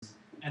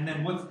And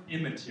then what's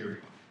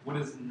immaterial? What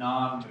is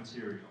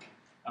non-material?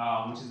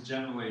 Which is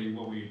generally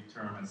what we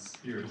term as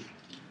spiritual.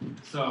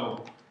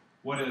 So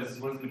what is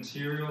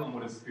material and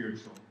what is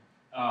spiritual?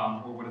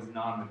 Or what is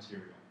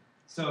non-material?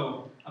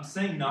 So I'm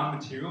saying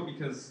non-material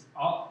because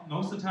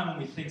most of the time when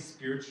we think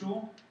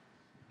spiritual,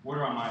 where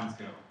do our minds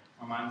go?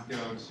 Our minds go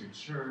to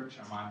church,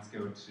 our minds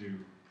go to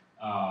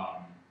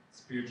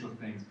spiritual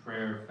things,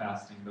 prayer,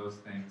 fasting, those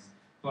things.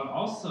 But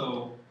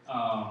also,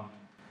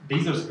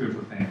 these are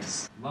spiritual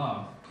things.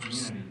 Love,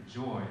 community,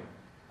 joy,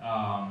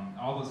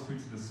 all those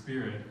fruits of the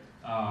Spirit,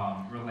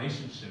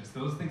 relationships.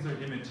 Those things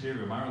are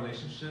immaterial. My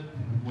relationship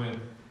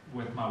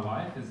with my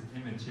wife is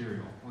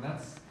immaterial. Well,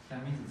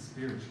 that means it's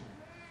spiritual.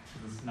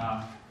 Because it's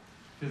not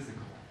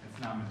physical. It's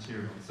not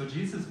material. So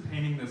Jesus is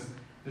painting this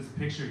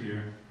picture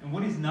here. And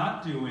what he's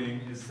not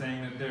doing is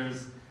saying that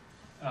there's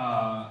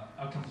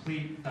a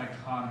complete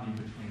dichotomy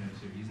between the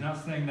two. He's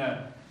not saying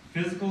that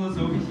physical is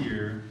over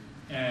here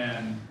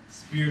and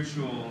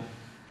spiritual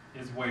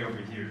is way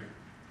over here.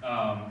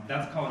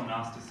 That's called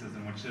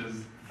Gnosticism, which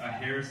is a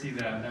heresy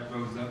that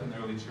rose up in the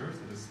early church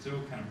that is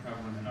still kind of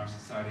prevalent in our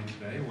society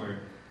today,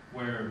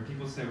 where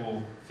people say,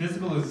 well,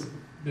 physical is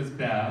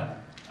bad,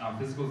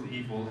 physical is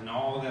evil, and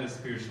all that is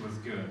spiritual is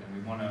good, and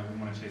we want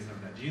to chase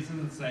after that. Jesus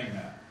isn't saying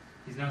that.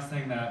 He's not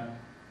saying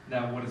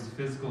that what is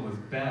physical is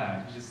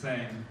bad. He's just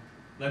saying,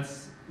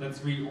 let's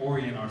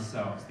reorient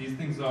ourselves. These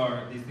things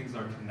are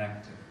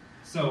connected.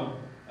 So,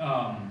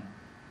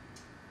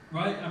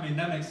 right? I mean,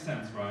 that makes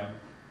sense, right?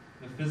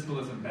 The physical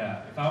isn't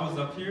bad. If I was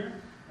up here,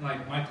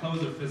 like, my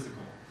clothes are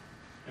physical.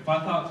 If I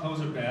thought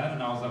clothes are bad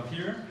and I was up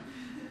here,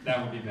 that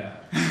would be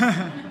bad.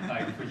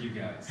 Like, for you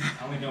guys.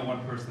 I only know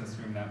one person in this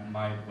room that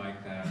might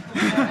like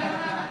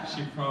that.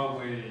 She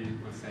probably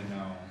would say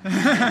no.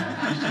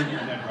 She's shaking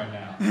her head right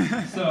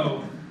now.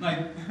 So,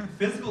 like,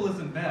 physical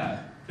isn't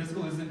bad.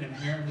 Physical isn't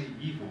inherently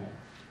evil.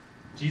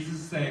 Jesus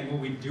is saying what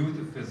we do with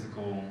the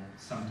physical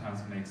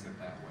sometimes makes it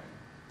that way.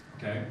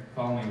 Okay?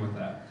 Follow me with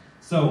that.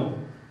 So,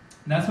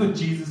 that's what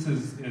Jesus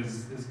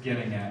is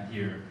getting at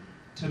here.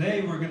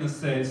 Today we're going to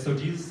say, so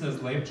Jesus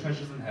says, lay up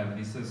treasures in heaven.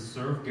 He says,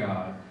 serve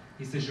God.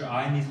 He says your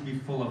eye needs to be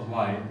full of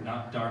light,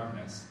 not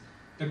darkness.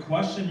 The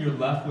question you're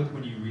left with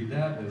when you read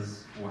that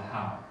is, well,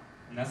 how?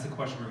 And that's the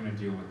question we're going to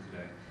deal with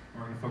today.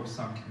 We're going to focus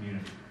on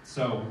community.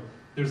 So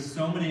there's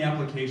so many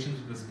applications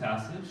of this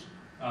passage.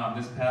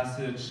 This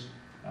passage,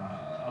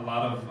 a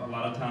lot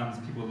of times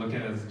people look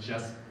at it as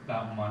just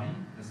about money.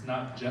 It's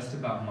not just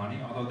about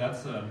money, although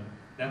that's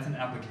an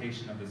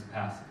application of this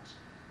passage.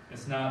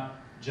 It's not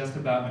just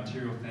about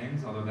material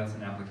things, although that's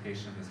an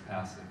application of this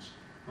passage.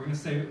 We're going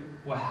to say,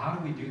 well, how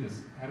do we do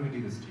this? How do we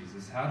do this,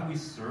 Jesus? How do we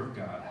serve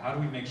God? How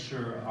do we make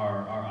sure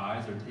our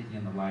eyes are taking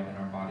in the light and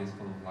our bodies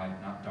full of light,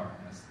 not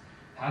darkness?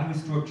 How do we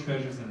store up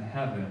treasures in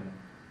heaven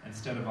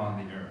instead of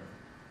on the earth?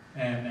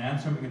 And the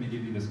answer I'm going to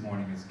give you this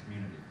morning is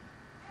community,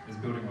 is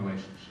building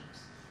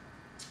relationships.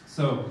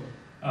 So,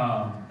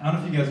 I don't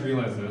know if you guys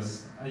realize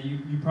this.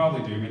 You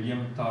probably do. Maybe you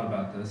haven't thought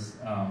about this.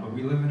 But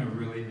we live in a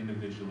really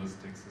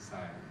individualistic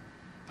society.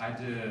 I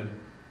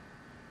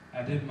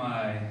did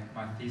my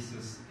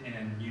thesis when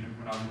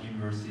I was in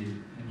university.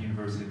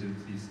 I did a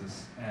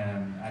thesis,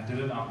 and I did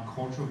it on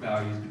cultural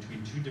values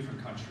between two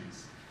different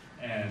countries.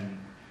 And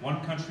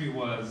one country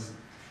was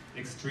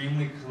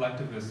extremely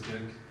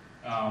collectivistic.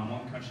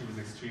 One country was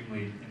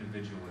extremely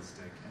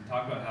individualistic. And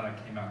talk about how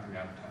that came out through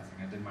advertising.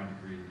 I did my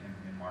degree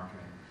in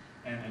marketing,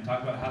 and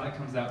talk about how that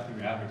comes out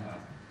through advertising.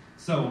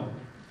 So,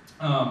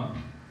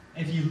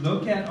 if you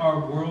look at our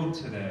world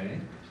today,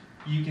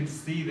 you can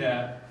see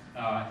that.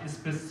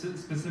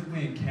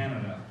 Specifically in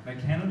Canada. Now,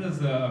 Canada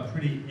is a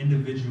pretty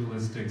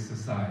individualistic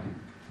society.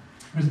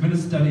 There's been a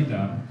study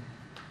done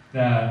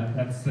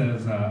that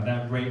says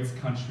that rates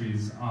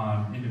countries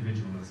on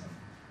individualism.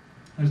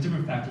 There's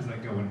different factors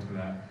that go into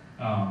that.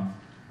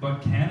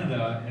 But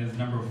Canada is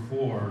number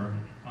 4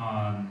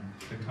 on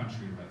the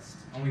country list.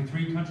 Only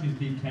 3 countries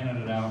beat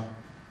Canada out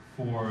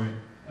for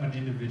an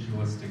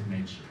individualistic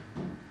nature.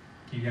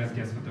 Can you guys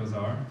guess what those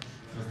are?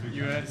 Those 3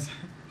 U.S. countries?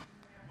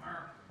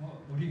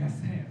 What are you guys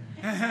saying?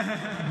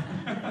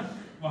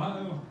 Why is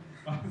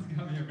it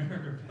got to be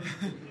America?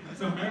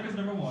 So America's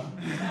number 1.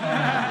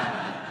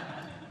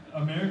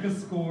 America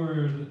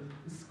scored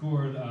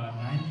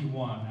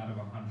 91 out of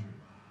 100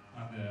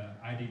 on the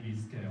IDB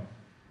scale.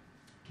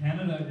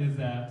 Canada is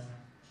at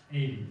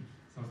 80,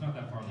 so it's not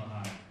that far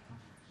behind.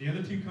 The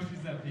other 2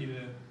 countries that beat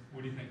it,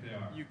 what do you think they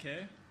are?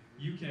 UK?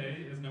 UK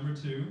is number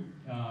 2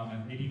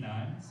 at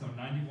 89, so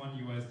 91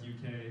 US,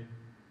 UK.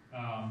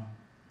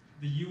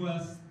 The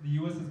U.S.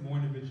 is more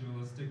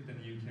individualistic than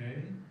the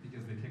U.K.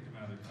 because they kicked them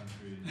out of their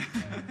country,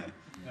 and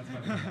that's why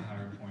they get a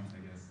higher point, I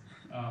guess.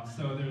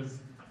 So there's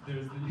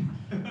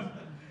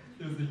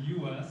the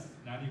U.S.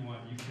 91,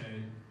 U.K.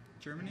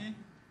 Germany?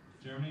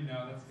 Germany,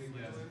 no, that's a good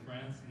guess.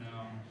 France,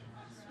 no.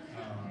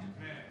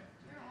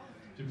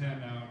 Japan,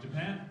 no.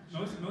 Japan.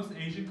 Most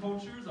Asian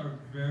cultures are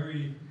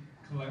very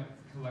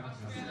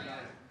collectivist.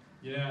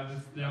 Yeah,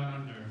 that's down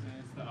under.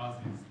 It's the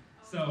Aussies.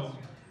 So,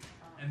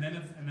 and then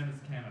it's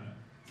Canada.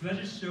 So that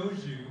just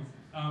shows you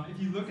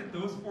If you look at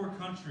those 4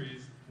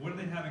 countries, what do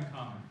they have in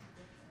common?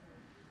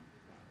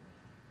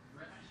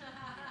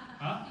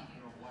 Huh?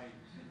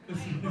 They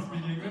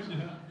speak English,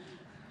 yeah.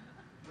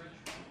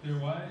 They're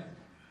white.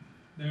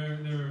 They're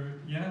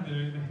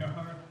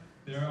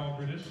all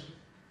British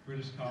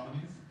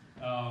colonies.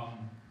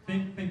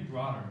 Think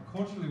broader.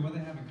 Culturally, what do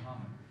they have in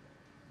common?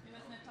 It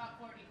was in the top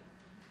 40.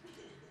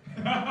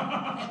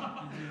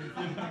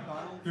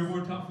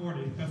 Billboard top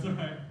 40. That's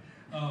right.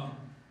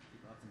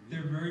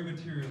 They're very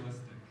materialistic.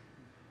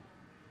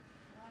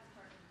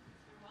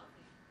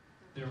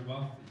 They're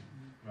wealthy,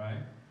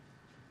 right?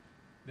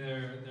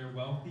 They're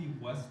wealthy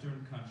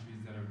Western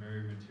countries that are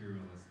very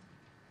materialistic.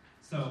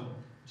 So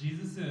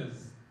Jesus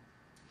is.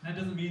 That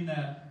doesn't mean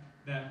that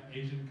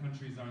Asian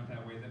countries aren't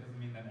that way. That doesn't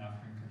mean that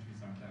African countries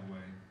aren't that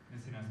way.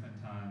 Missy and I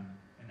spent time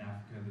in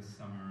Africa this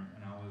summer,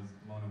 and I was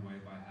blown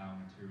away by how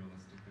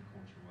materialistic the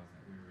culture was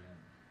that we were in.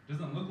 It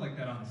doesn't look like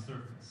that on the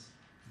surface,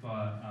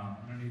 but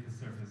underneath the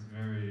surface,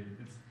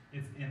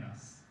 it's in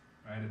us,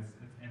 right? It's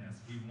in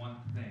us. We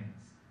want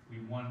things. We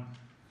want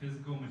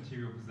physical,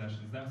 material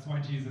possessions. That's why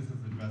Jesus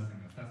is addressing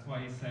this. That's why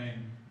he's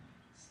saying,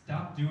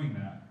 stop doing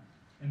that.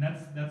 And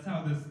that's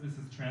how this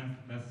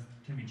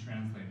can be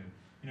translated.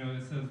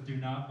 It says do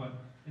not, but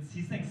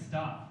he's saying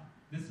stop.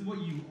 This is what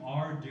you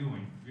are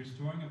doing. You're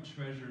storing up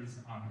treasures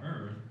on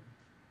earth,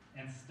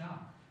 and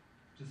stop.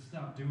 Just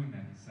stop doing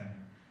that, he's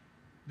saying.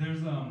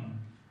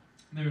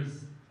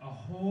 There's a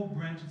whole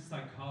branch of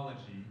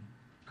psychology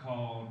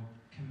called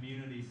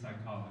community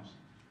psychology,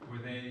 where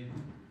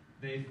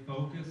they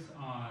focus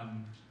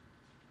on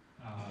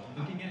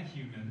looking at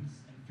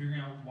humans and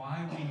figuring out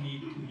why we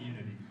need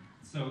community.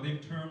 So they've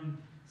termed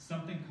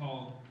something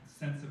called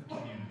sense of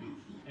community.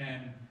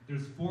 And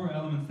there's 4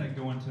 elements that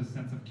go into a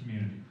sense of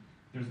community.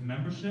 There's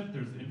membership,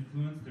 there's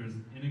influence, there's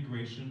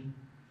integration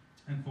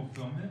and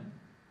fulfillment,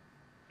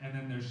 and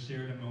then there's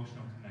shared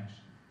emotional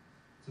connection.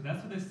 So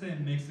that's what they say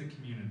makes a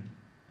community.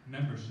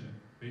 Membership.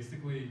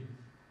 Basically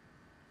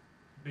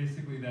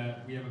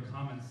that we have a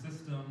common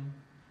system,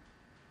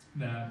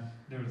 that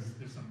there's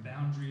some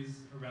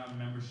boundaries around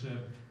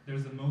membership,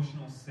 there's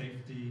emotional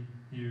safety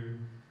here,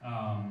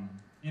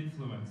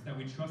 influence, that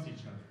we trust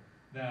each other,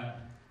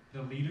 that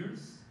the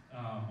leaders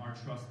are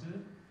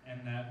trusted,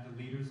 and that the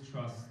leaders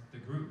trust the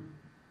group,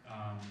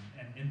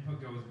 and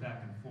input goes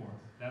back and forth.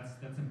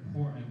 That's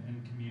important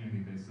in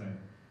community, they say,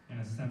 in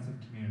a sense of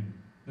community.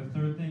 The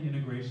third thing,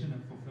 integration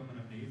and fulfillment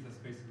of needs, that's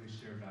basically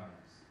shared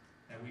values,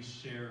 that we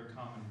share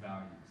common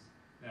values,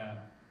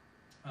 that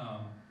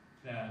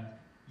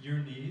your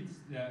needs,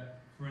 that,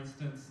 for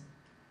instance,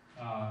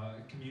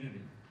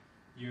 community.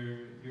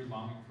 You're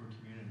longing for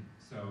community,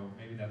 so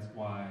maybe that's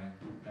why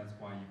you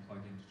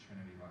plug into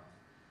Trinity Life.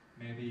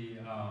 Maybe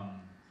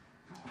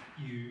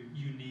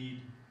you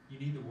need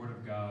the Word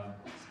of God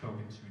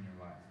spoken to in your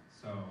life.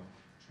 So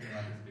Trinity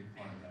Life is a big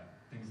part of that.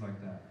 Things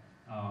like that,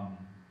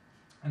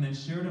 and then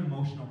shared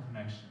emotional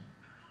connection.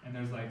 And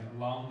there's like a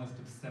long list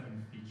of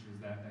 7 features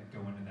that go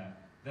into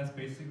that. That's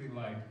basically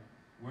like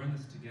we're in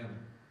this together.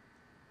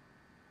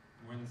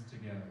 We're in this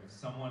together. If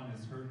someone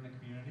is hurt in the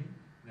community,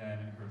 then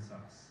it hurts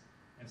us.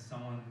 If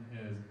someone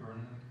is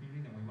burdened in the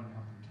community, then we want to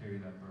help them carry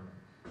that burden.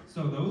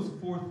 So those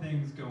 4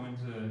 things go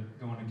into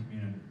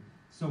community.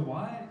 So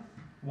why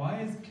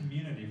is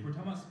community, if we're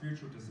talking about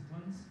spiritual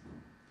disciplines,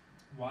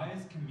 why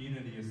is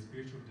community a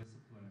spiritual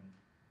discipline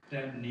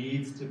that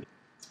needs to be?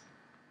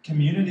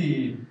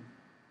 Community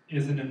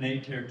is an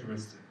innate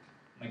characteristic.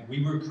 Like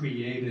we were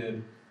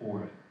created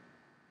for it.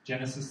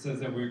 Genesis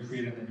says that we were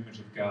created in the image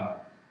of God.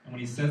 And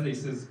when he says that, he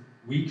says,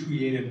 we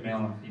created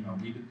male and female.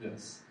 We did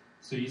this.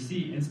 So you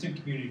see instant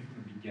community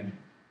from the beginning.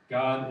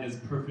 God is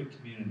perfect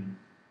community.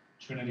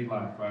 Trinity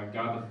life, right?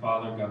 God the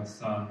Father, God the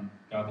Son,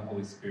 God the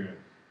Holy Spirit.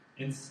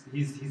 He's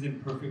in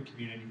perfect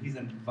community. He's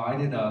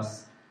invited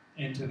us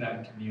into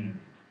that community.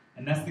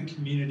 And that's the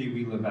community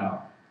we live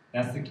out.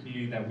 That's the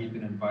community that we've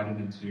been invited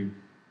into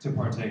to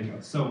partake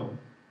of. So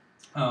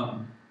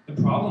the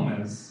problem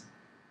is,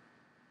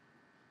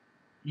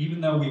 even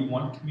though we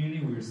want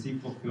community, we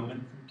receive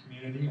fulfillment from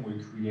community, and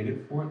we're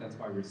created for it, that's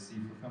why we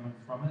receive fulfillment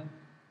from it,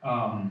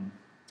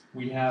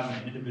 we have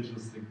an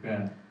individualistic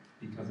bent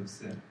because of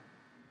sin.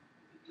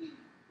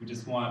 We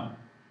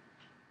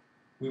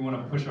want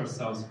to push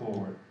ourselves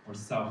forward. We're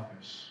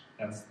selfish.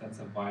 That's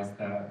a vice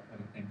that I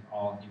think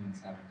all humans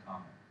have in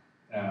common.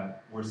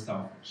 We're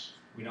selfish.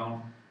 We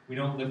don't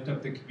lift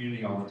up the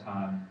community all the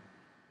time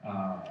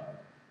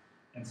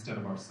instead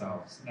of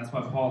ourselves. And that's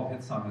why Paul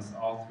hits on this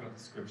all throughout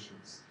the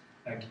scriptures.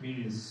 That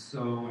community is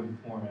so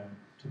important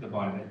to the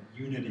body. That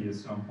unity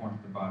is so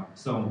important to the body.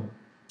 So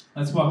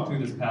let's walk through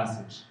this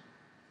passage.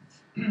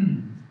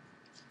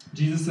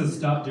 Jesus says,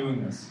 stop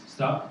doing this.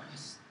 Stop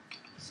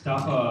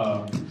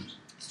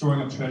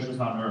storing up treasures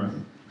on earth.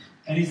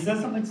 And he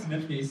says something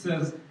significant. He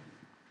says,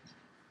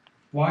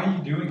 why are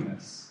you doing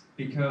this?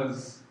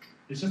 Because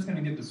it's just going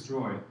to get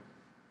destroyed.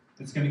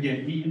 It's going to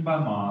get eaten by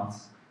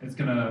moths. It's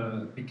going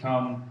to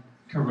become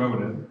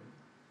corroded.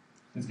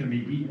 It's going to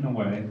be eaten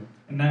away.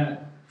 And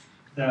that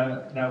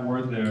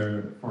word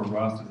there for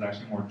rust is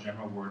actually a more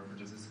general word for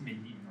just it's going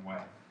to be eaten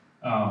away.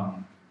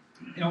 Or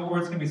it's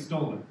going to be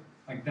stolen.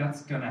 Like,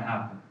 that's going to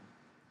happen.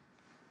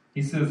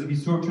 He says, if you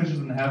store treasures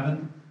in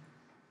heaven,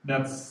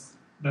 that's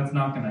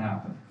not going to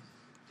happen.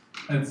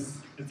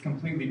 It's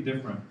completely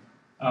different.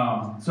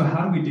 So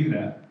how do we do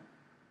that?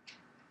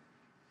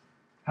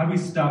 How do we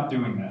stop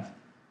doing that?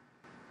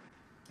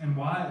 And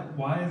why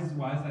is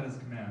that his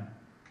command?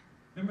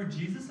 Remember,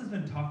 Jesus has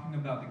been talking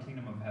about the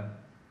kingdom of heaven.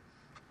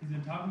 He's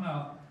been talking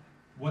about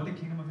what the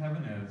kingdom of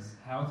heaven is,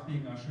 how it's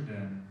being ushered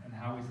in, and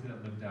how we see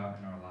that lived out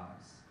in our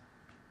lives.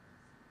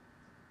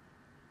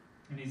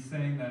 And he's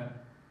saying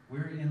that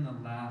we're in the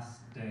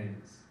last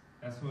days.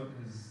 That's what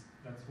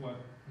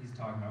he's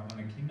talking about.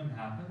 When the kingdom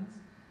happens,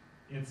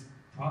 it's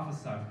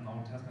prophesied from the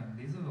Old Testament.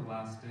 These are the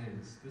last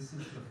days. This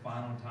is the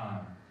final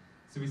time.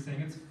 So he's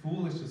saying it's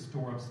foolish to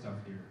store up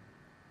stuff here.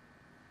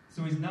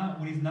 So what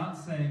he's not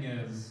saying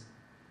is,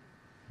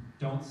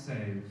 don't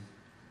save,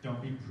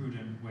 don't be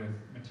prudent with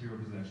material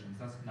possessions.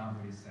 That's not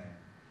what he's saying.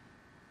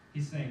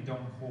 He's saying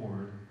don't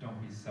hoard, don't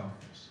be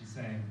selfish. He's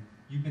saying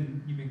you've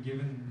been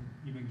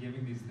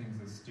giving these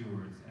things as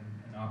stewards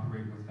and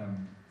operate with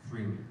them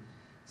freely.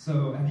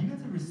 So have you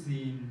guys ever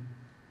seen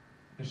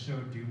the show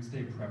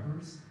Doomsday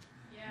Preppers?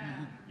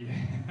 Yeah.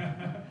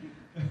 Yeah.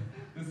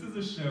 This is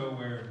a show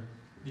where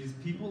these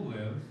people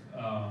live.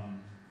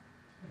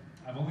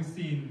 I've only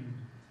seen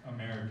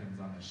Americans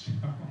on this show.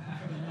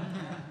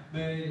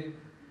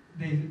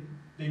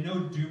 They know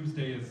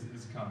doomsday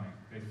is coming.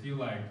 They feel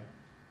like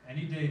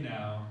any day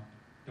now,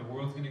 the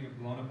world's going to get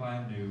blown up by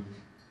a nuke.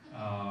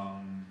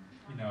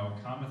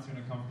 Comets are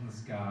going to come from the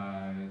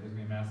sky. There's going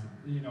to be massive,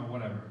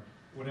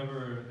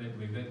 whatever they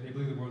believe. They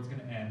believe the world's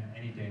going to end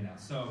any day now.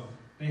 So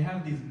they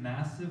have these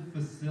massive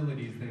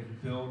facilities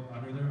they've built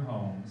under their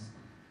homes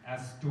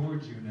as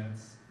storage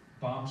units,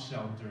 bomb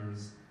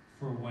shelters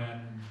for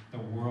when the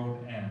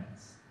world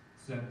ends,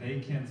 so that they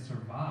can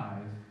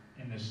survive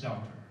in the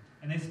shelter.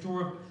 And they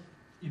store up,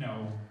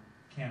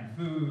 canned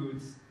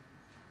foods,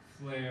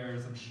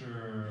 flares, I'm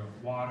sure,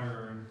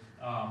 water,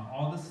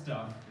 all this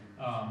stuff.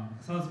 I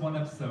saw this one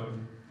episode,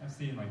 I've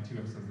seen like 2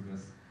 episodes of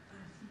this.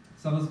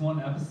 Saw this one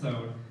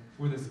episode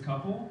where this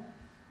couple,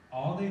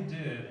 all they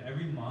did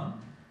every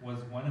month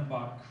was went and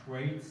bought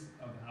crates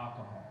of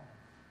alcohol.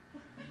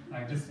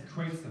 Like just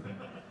crates of it.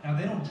 Now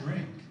they don't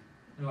drink.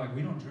 They're like,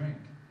 we don't drink.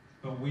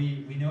 But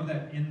we know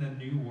that in the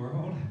new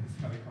world, that's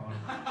how they call it.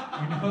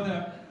 We know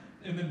that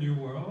in the new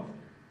world,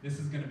 this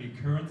is going to be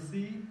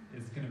currency,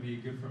 it's going to be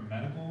good for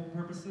medical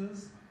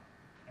purposes,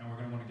 and we're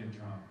going to want to get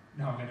drunk.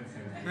 No, they didn't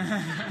say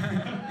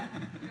that.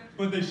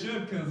 But they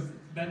should, because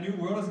that new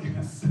world is going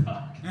to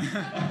suck.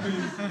 I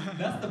mean,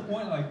 that's the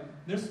point. Like,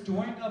 they're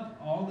storing up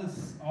all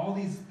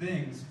these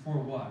things for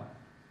what?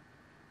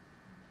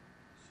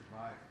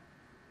 Survive.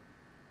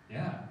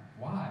 Yeah,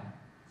 why?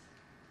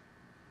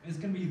 It's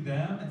going to be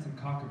them and some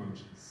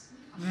cockroaches.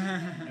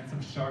 And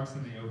some sharks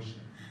in the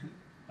ocean.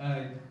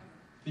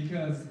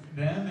 Because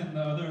them and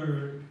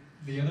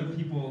the other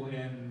people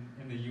in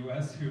the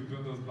U.S. who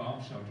built those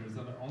bomb shelters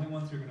are the only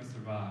ones who are going to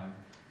survive.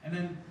 And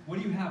then what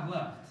do you have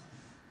left?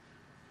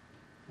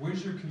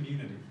 Where's your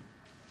community?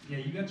 Yeah,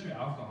 you got your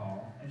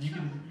alcohol, and you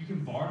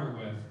can barter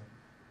with,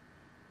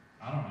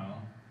 I don't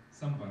know,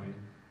 somebody,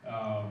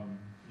 a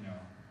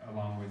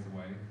long ways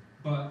away.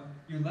 But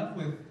you're left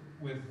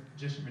with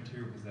just your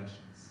material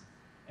possessions.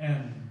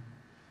 And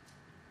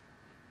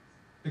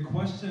the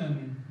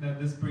question that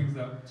this brings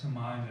up to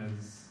mind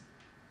is,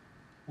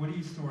 what are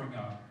you storing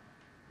up?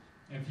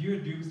 If you're a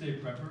doomsday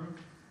prepper,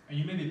 and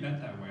you may be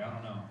bent that way, I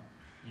don't know.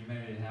 You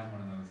may have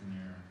one of those in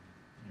your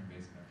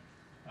basement.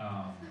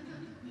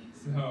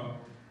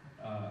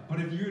 But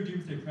if you're a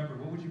doomsday prepper,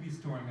 what would you be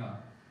storing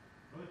up?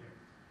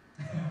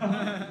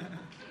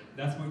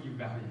 That's what you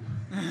value.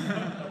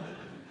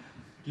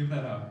 Give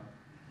that up.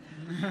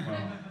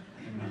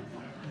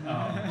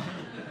 Well,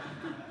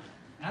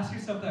 ask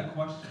yourself that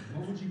question.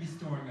 What would you be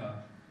storing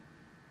up?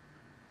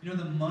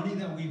 The money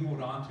that we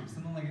hold on to, if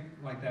something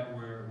like that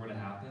were to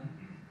happen,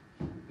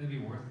 they'd be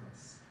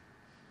worthless.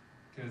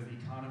 Because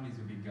economies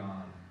would be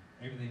gone.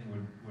 Everything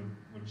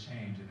would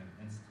change in an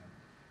instant.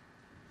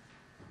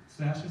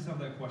 So ask yourself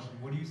that question.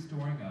 What are you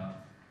storing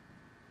up?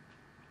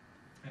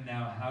 And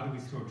now, how do we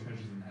store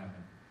treasures in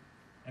heaven?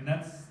 And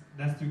that's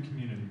through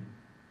community.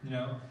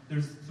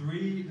 There's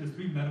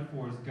three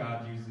metaphors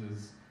God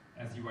uses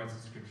as he writes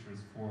the scriptures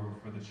for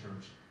the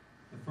church.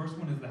 The first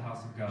one is the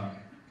house of God.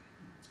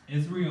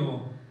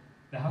 Israel,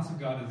 the house of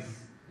God is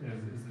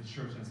the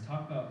church, and it's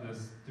talked about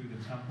this through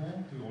the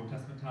temple, through Old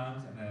Testament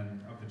times, and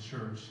then of the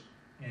church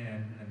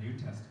in the New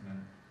Testament.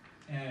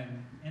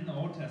 And in the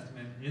Old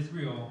Testament,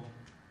 Israel,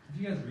 if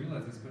you guys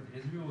realize this, but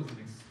Israel was an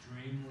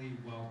extremely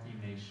wealthy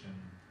nation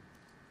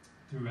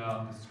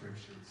throughout the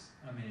scriptures.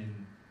 I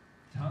mean,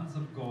 tons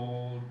of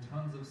gold,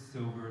 tons of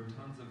silver,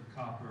 tons of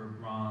copper,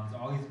 bronze,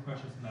 all these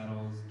precious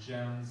metals,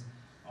 gems,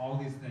 all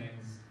these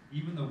things.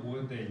 Even the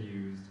wood they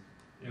used,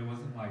 it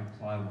wasn't like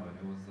plywood.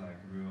 It was like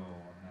real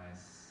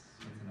nice.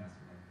 What's a nice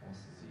one?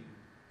 Balsa.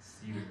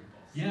 Cedar.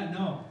 Yeah,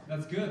 no,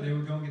 that's good. They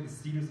would go and get the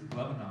cedars of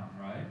Lebanon,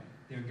 right?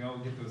 They would go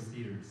and get those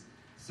cedars.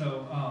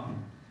 So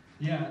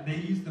Yeah, they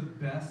used the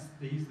best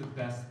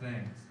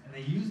things. And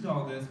they used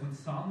all this when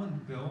Solomon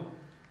built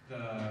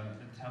the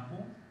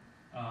temple.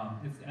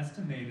 It's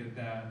estimated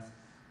that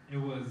it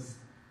was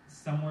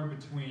somewhere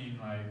between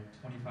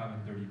like 25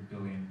 and $30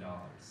 billion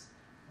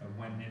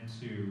went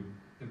into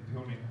the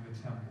building of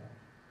the temple.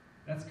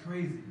 That's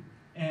crazy.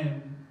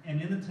 And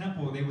in the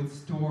temple, they would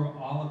store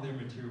all of their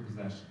material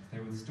possessions. They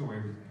would store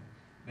everything.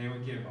 They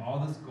would give all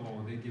this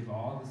gold, they'd give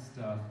all this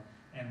stuff,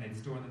 and they'd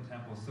store in the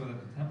temple so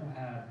that the temple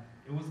had,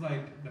 it was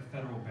like the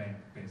federal bank,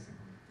 basically.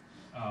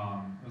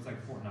 It was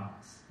like Fort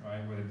Knox,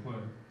 right, where they put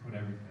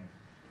everything.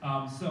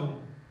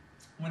 So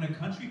when a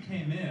country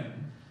came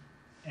in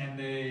and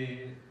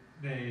they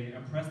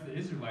oppressed the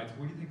Israelites,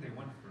 where do you think they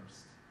went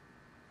first?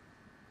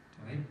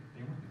 Well,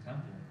 they went to the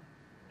temple,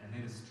 and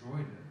they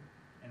destroyed it.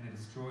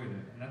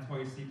 And that's why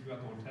you see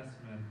throughout the Old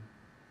Testament,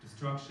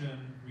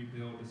 destruction,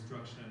 rebuild,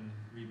 destruction,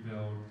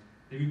 rebuild.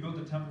 They rebuilt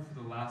the temple for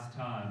the last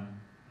time,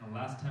 and the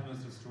last time it was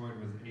destroyed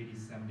was AD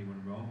 70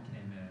 when Rome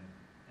came in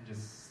and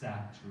just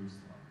sacked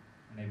Jerusalem.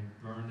 And they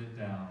burned it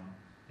down.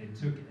 They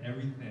took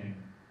everything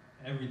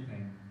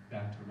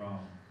back to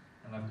Rome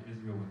and left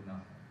Israel with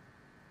nothing.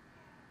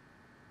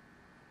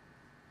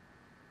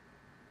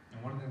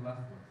 And what are they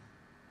left with?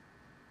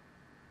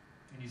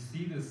 And you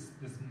see this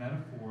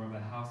metaphor of the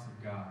house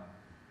of God.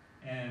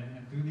 And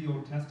through the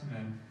Old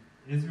Testament,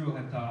 Israel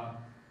had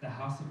thought, the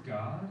house of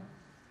God,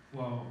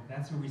 well,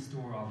 that's where we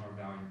store all of our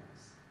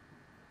valuables.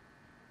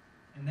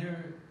 And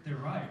they're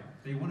right.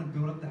 They want to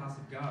build up the house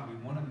of God. We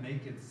want to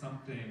make it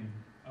something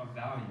of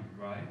value,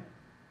 right?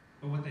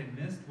 But what they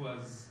missed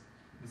was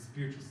the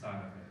spiritual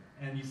side of it.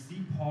 And you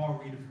see Paul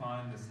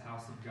redefine this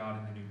house of God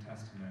in the New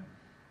Testament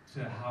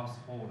to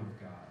household of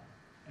God.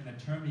 And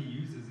the term he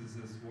uses is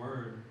this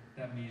word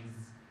that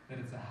means that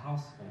it's a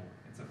household,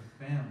 it's a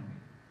family.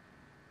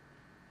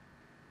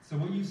 So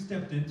what you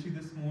stepped into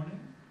this morning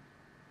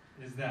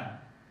is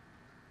that.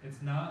 It's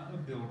not a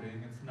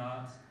building, it's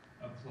not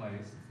a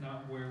place, it's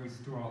not where we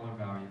store all our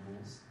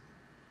valuables,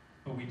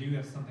 but we do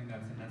have something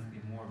that's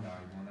immensely more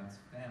valuable, and that's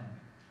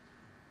family.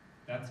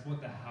 That's what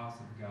the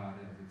house of God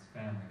is, it's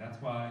family. That's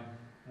why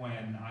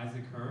when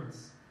Isaac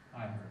hurts,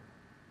 I hurt.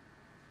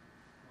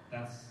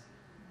 That's...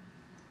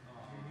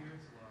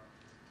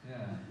 Yeah,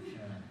 I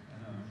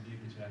know, you need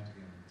to get your act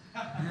together.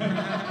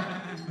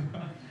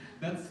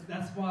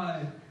 That's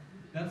why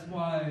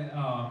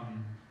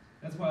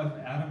if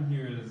Adam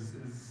here is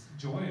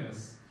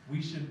joyous,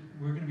 we're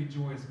going to be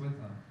joyous with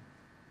him.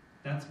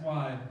 That's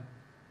why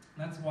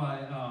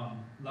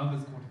love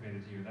is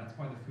cultivated here. That's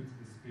why the fruits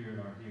of the Spirit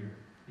are here,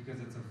 because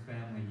it's a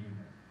family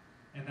unit.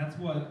 And that's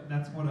what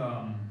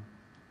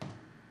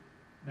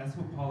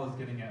Paul is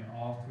getting at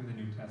all through the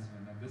New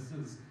Testament. That this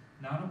is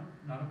not a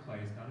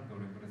place, not a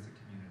building, but it's a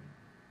community.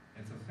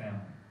 It's a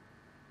family.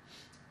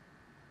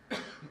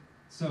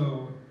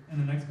 So in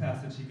the next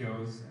passage he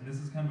goes, and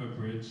this is kind of a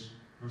bridge,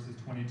 verses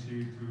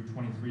 22 through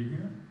 23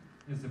 here,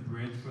 is a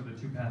bridge for the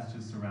two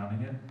passages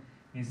surrounding it. And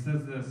he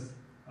says this,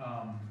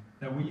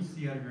 that what you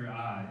see out of your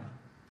eye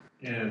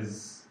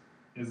is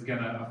going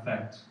to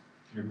affect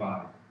your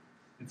body.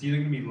 It's either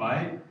going to be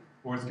light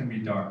or it's going to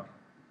be dark.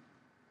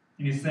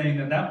 And he's saying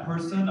that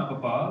person up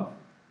above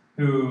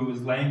who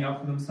is laying up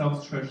for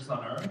themselves treasures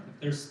on earth, if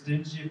they're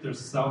stingy, if they're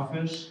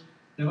selfish,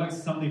 they're like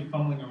somebody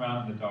fumbling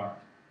around in the dark.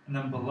 And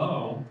then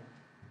below,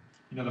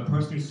 the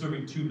person who's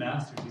serving two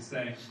masters, he's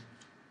saying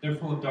they're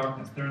full of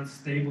darkness. They're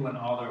unstable in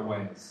all their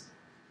ways.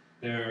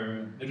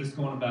 They're just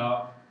going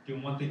about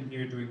doing one thing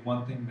here, doing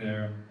one thing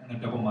there, and they're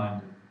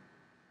double-minded.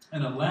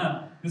 And a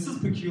lamp, this is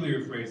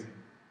peculiar phrasing.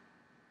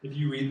 If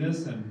you read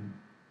this and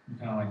you're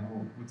kind of like,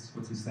 well,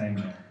 what's he saying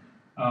there?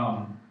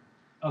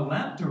 A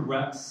lamp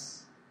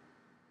directs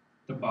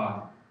the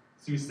body.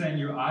 So he's saying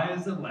your eye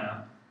is a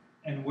lamp,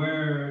 and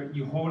where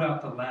you hold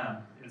out the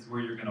lamp is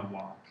where you're going to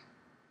walk.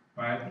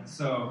 Right?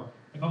 So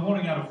if I'm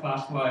holding out a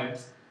flashlight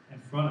in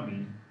front of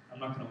me, I'm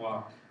not going to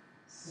walk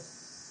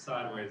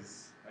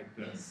sideways like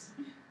this,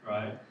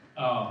 right?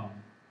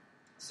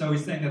 So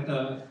he's saying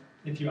that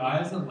if your eye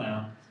is a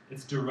lamp,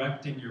 it's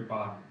directing your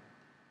body.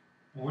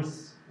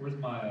 Where's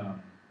my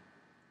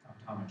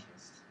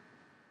optometrist?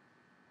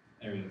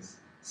 There he is.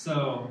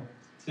 So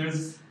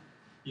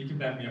you can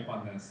back me up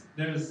on this.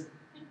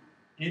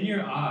 In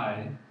your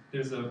eye,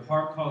 there's a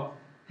part called,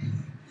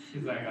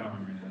 he's like, I don't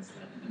remember this.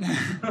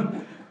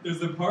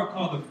 There's a part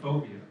called the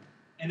fovea.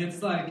 And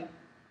it's like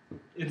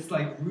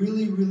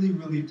really, really,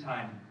 really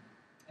tiny.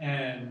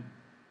 And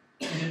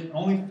it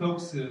only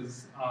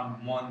focuses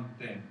on one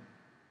thing.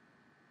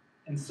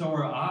 And so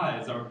our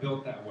eyes are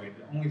built that way,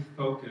 to only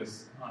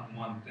focus on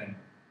one thing.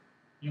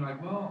 You're like,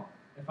 well,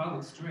 if I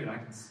look straight, I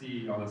can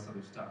see all this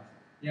other stuff.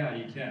 Yeah,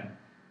 you can.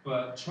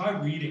 But try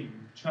reading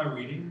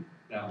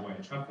that way.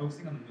 Try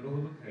focusing on the middle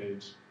of the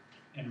page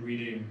and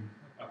reading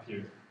up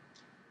here.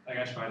 Like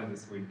I tried it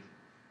this week.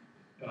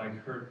 It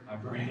hurt my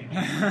brain.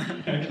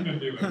 I couldn't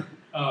do it.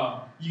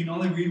 You can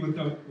only read with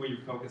what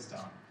you're focused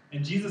on.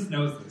 And Jesus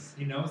knows this.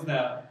 He knows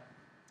that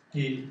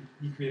He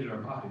created our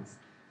bodies.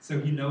 So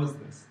He knows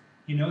this.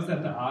 He knows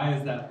that the eye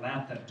is that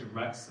lamp that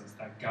directs us,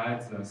 that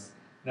guides us,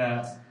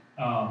 that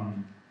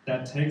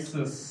that takes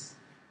us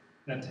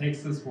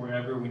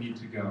wherever we need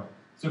to go.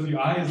 So if your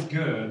eye is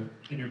good,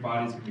 then your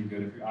body's going to be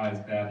good. If your eye is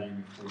bad, then you're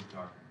going to be full of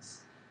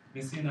darkness.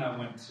 Missy and I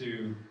went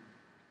to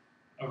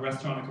a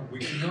restaurant a couple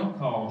weeks ago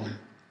called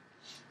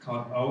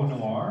Au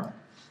Noir,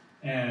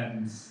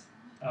 and it's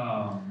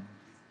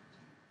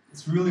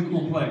a really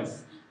cool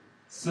place.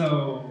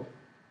 So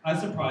I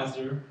surprised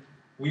her.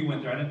 We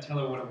went there. I didn't tell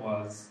her what it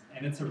was.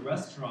 And it's a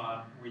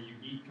restaurant where you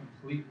eat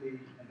completely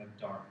in the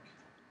dark.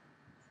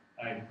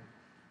 Like,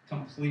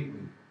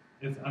 completely.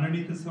 It's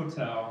underneath this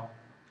hotel.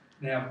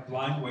 They have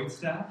blind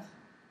waitstaff,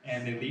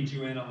 and they lead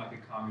you in on like a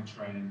conga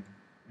train.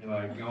 You're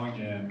like going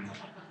in.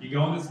 You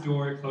go in this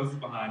door, it closes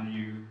behind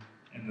you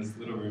in this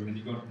little room, then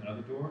you go into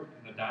another door,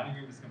 and the dining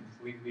room is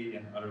completely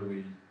and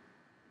utterly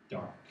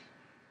dark.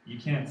 You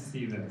can't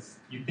see this.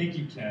 You think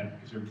you can,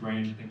 because your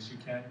brain thinks you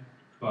can,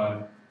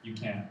 but you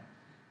can't.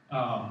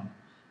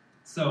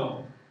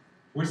 So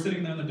we're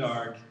sitting there in the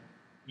dark,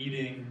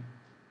 eating,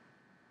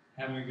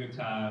 having a good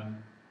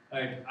time.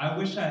 Like, I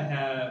wish I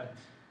had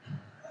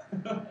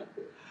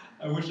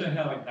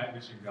like night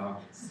vision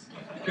goggles,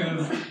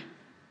 because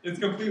it's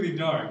completely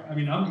dark. I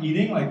mean, I'm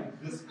eating like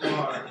this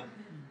far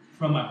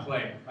from my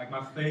plate. Like,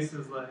 my face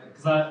is like,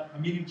 because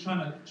I'm eating,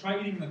 try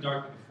eating in the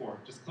dark with a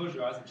fork. Just close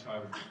your eyes and try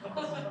with a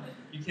fork.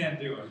 You can't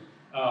do it.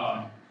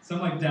 So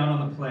I'm like down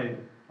on the plate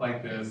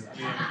like this. I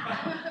mean,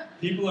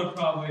 people are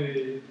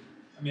probably,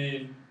 I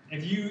mean,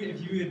 if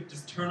you had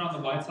just turned on the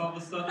lights all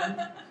of a sudden,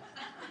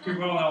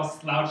 people are all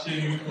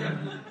slouching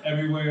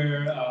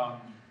everywhere.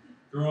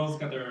 Girls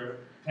got their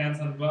pants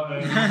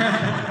unbuttoned.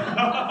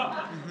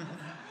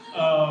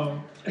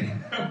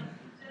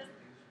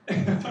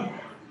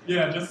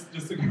 Yeah,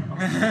 just a girl.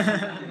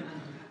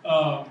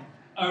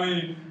 I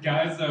mean,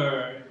 guys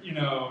are,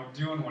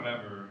 doing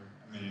whatever.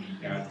 I mean,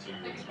 guys are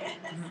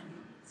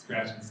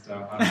scratching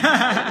stuff.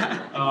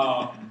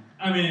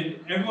 I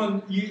mean,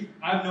 everyone,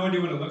 I have no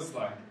idea what it looks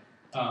like.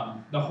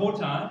 The whole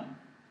time.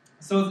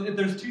 So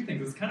there's two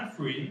things. It's kind of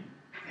free,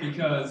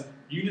 because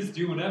you just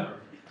do whatever.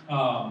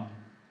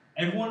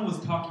 Everyone was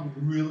talking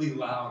really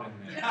loud in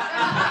there.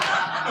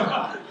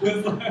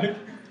 It's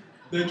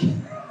like,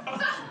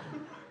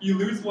 you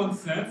lose one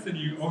sense and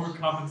you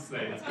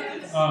overcompensate.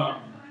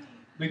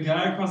 The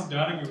guy across the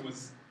dining room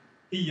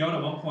he yelled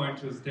at one point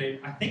to his date,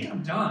 "I think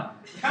I'm done."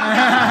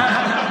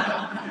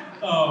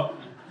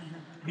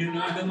 And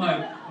then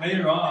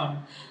later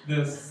on,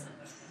 this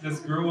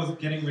girl was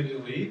getting ready to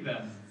leave,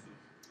 and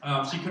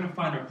she couldn't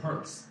find her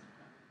purse.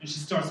 And she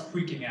starts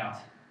freaking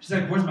out. She's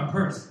like, "Where's my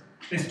purse?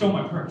 They stole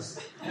my purse.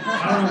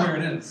 I don't know where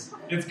it is.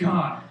 It's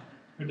gone."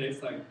 Her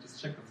date's like,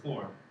 "Just check the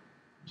floor."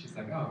 And she's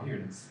like, "Oh, here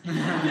it is."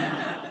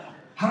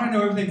 "How do I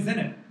know everything's in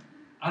it?"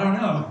 "I don't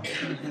know."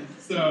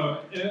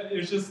 So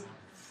it's just,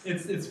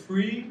 it's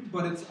free,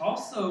 but it's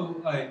also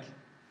like,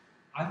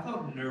 I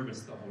felt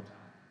nervous the whole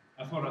time.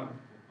 I felt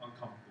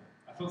uncomfortable.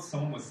 I felt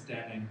someone was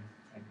standing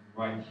like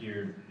right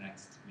here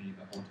next to me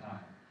the whole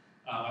time.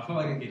 I felt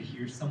like I could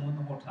hear someone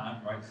the whole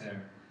time right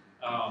there.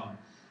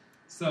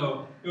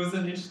 So it was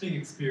an interesting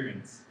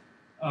experience.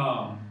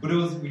 But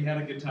we had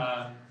a good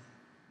time.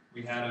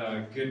 We had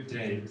a good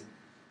date.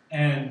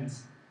 And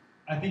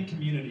I think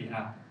community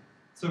happened.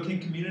 So can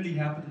community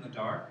happen in the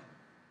dark?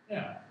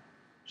 Yeah,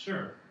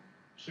 sure.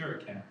 Sure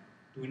it can.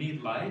 Do we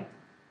need light?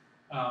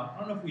 I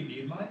don't know if we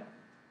need light.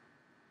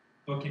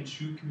 But can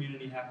true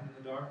community happen in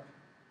the dark?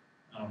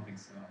 I don't think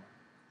so.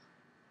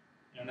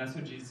 And that's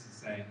what Jesus is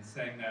saying. He's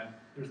saying that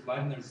there's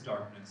light and there's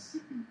darkness.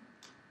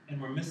 And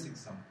we're missing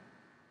something.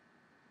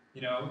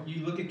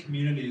 You look at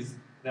communities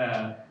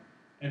that,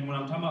 and when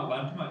I'm talking about light,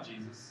 I'm talking about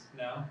Jesus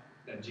now,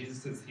 that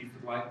Jesus says he's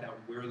the light, that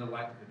we're the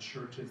light, that the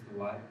church is the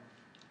light.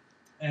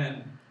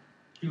 And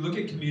if you look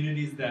at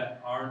communities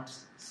that aren't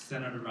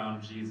centered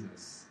around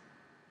Jesus,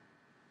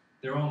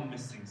 they're all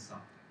missing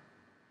something.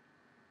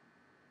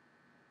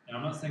 And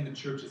I'm not saying the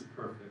church is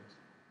perfect,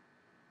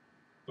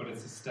 but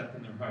it's a step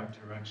in the right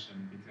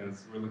direction,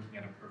 because we're looking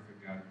at a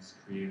perfect God who's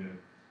created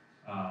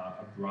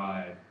a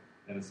bride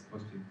that is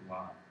supposed to be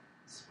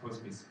supposed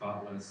to be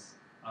spotless,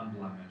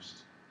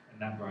 unblemished, and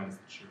that bride is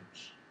the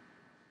church.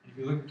 And if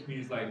you look at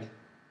communities like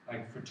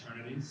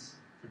fraternities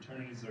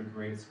are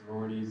great,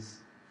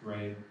 sororities,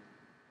 great,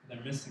 but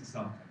they're missing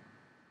something.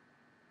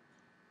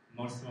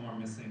 Most of them are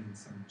missing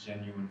some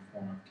genuine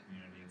form of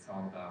community. It's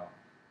all about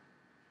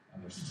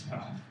other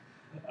stuff.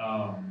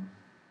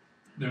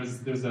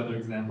 There's other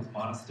examples.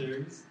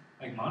 Monasteries,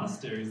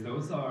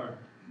 those are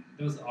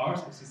supposed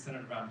to be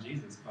centered around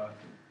Jesus, but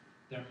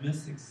they're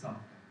missing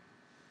something.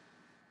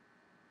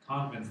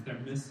 Convents, they're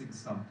missing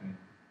something.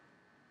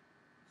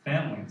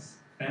 Families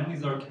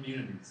are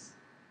communities.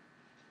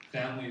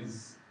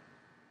 Families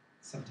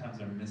sometimes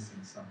are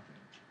missing something.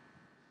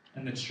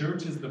 And the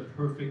church is the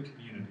perfect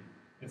community.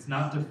 It's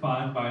not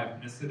defined by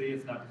ethnicity.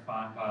 It's not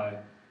defined by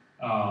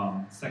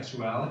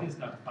sexuality. It's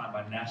not defined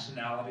by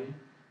nationality.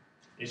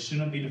 It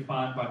shouldn't be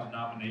defined by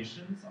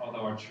denominations,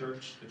 although the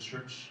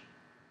church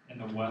in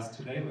the West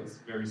today looks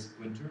very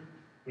splintered.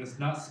 But it's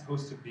not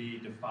supposed to be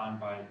defined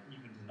by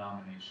even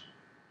denomination.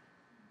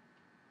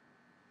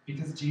 If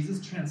because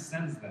Jesus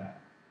transcends that.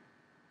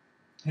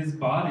 His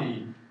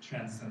body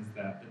transcends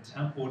that. The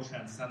temple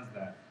transcends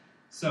that.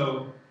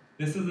 So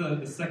this is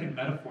the second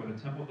metaphor, the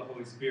temple of the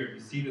Holy Spirit. You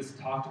see this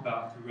talked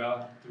about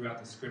throughout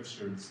the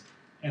Scriptures.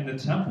 And the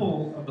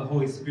temple of the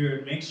Holy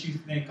Spirit makes you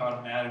think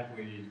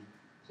automatically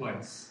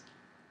place,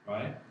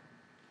 right?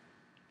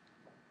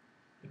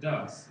 It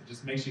does. It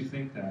just makes you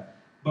think that.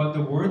 But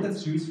the word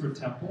that's used for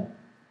temple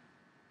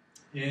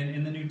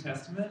in the New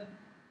Testament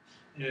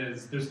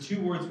there's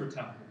two words for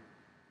temple.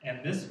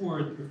 And this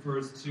word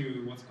refers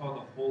to what's called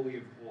the Holy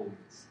of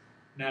Holies.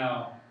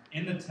 Now,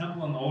 in the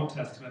temple in the Old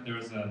Testament,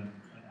 there's an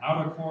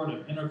outer court,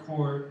 an inner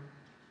court,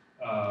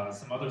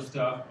 some other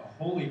stuff, a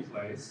holy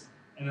place.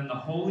 And then the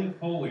Holy of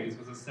Holies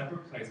was a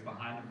separate place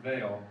behind a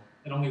veil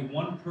that only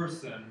one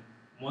person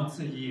once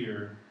a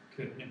year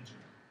could enter.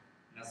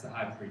 And that's the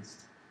high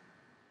priest.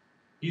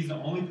 He's the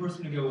only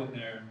person to go in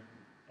there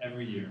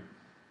every year.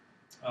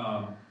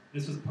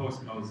 This was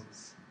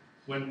post-Moses.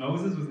 When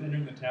Moses was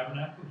entering the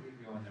tabernacle, he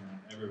could go in there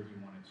whenever he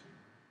wanted to,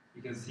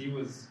 because he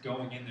was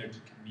going in there to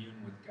commune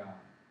with God.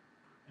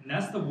 And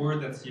that's the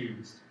word that's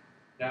used,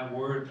 that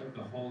word of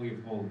the Holy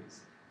of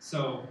Holies.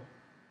 So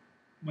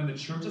when the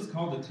church is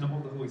called the temple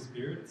of the Holy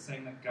Spirit, it's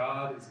saying that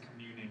God is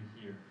communing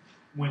here.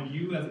 When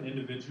you as an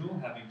individual,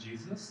 having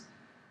Jesus,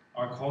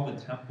 are called the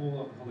temple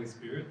of the Holy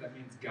Spirit, that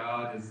means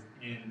God is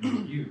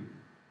in you,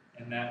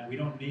 and that we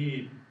don't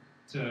need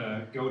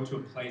to go to a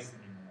place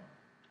anymore.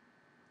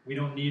 We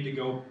don't need to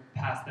go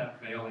past that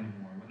veil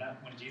anymore.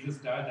 When Jesus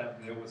died,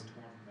 that veil was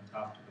torn from the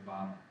top to the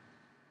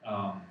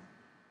bottom.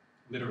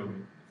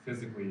 Literally,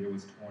 physically, it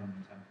was torn in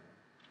the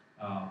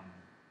temple.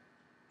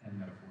 And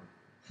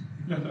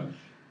metaphorically.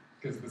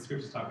 Because the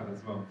scriptures talk about that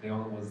as well. The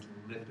veil was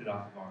lifted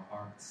off of our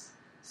hearts.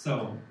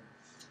 So,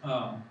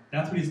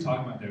 that's what he's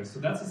talking about there. So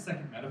that's the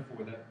second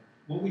metaphor, that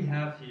what we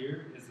have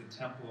here is the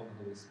temple of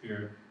the Holy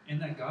Spirit, and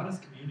that God is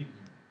communing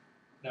here.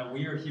 That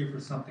we are here for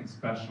something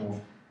special,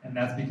 and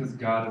that's because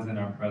God is in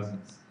our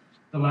presence.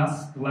 The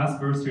last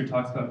verse here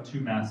talks about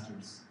two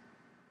masters.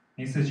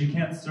 He says you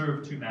can't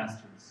serve two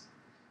masters.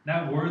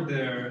 That word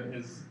there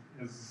is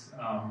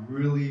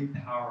really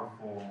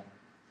powerful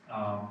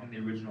in the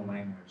original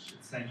language.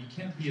 It's saying you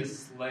can't be a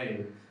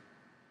slave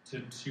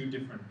to two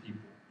different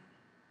people.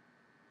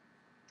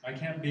 I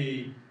can't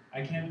be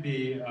Missy's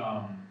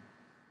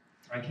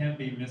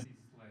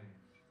slave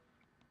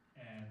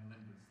and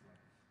Linda's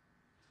slave.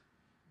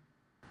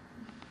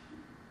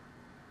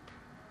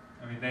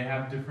 I mean, they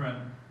have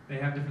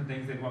different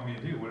things they want me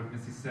to do. What if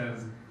Missy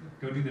says,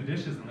 go do the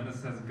dishes, and Linda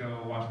says,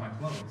 go wash my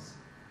clothes?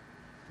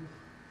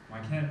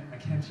 Well, I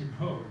can't do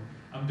both.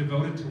 I'm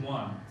devoted to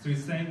one. So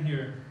he's saying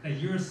here that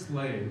you're a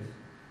slave,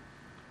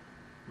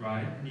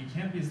 right? And you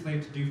can't be a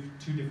slave to do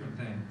two different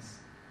things.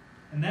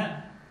 And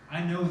that,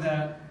 I know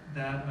that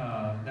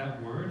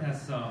word has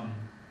some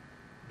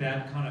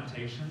bad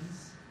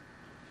connotations.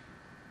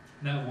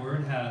 That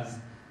word has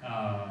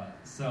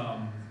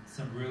some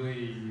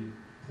really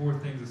poor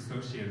things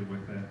associated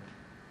with it.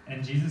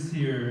 And Jesus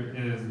here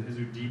is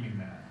redeeming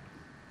that.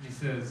 He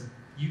says,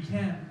 you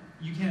can't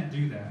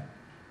do that.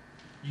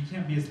 You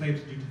can't be a slave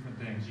to do different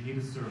things. You need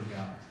to serve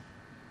God.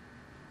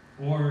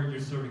 Or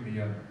you're serving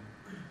the other.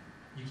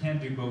 You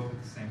can't do both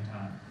at the same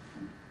time.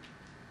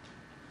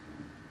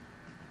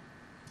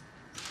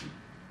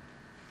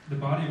 The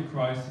body of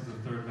Christ is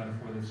the third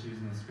metaphor that's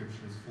used in the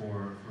scriptures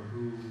for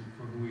who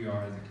we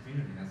are as a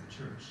community, as a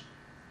church.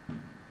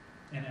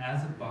 And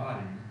as a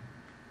body,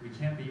 we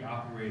can't be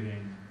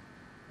operating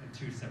in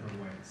two separate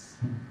ways.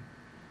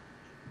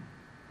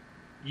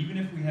 Even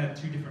if we had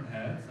two different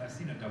heads, I've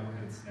seen a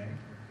double-headed snake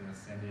at the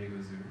San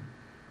Diego Zoo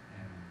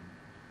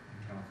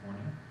in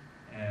California,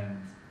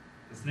 and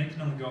the snake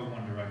can only go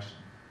one direction.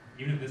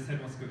 Even if this head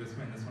wants to go this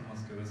way and this one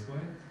wants to go this way,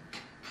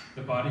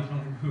 the body can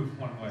only move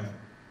one way.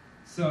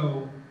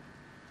 So,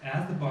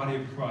 as the body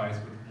of Christ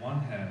with one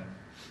head,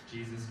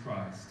 Jesus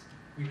Christ,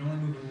 we can only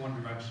move in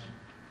one direction.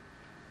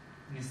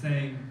 And he's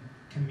saying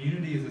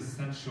community is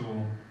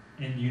essential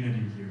in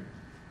unity here.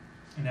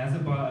 And as a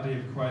body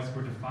of Christ,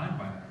 we're defined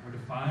by that.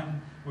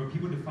 We're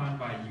people defined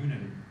by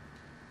unity.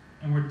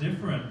 And we're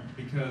different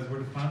because we're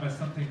defined by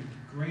something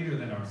greater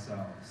than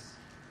ourselves.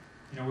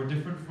 We're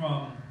different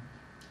from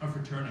a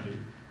fraternity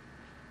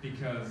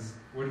because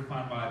we're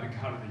defined by the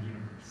God of the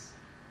universe.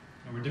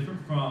 And we're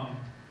different from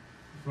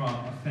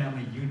a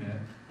family unit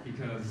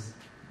because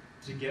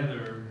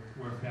together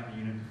we're a family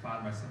unit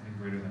defined by something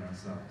greater than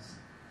ourselves.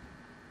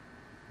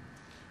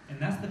 And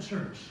that's the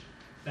church.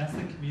 That's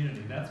the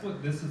community. That's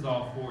what this is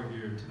all for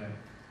here today.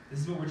 This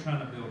is what we're trying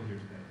to build here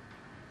today.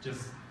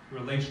 Just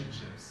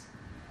relationships.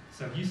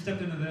 So if you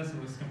stepped into this and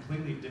it was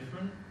completely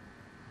different,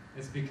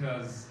 it's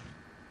because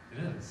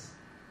it is.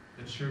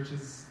 The church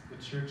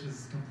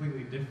is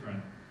completely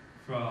different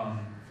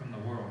from the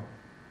world.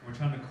 We're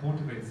trying to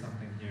cultivate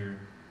something here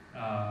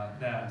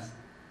that,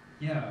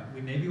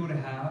 we may be able to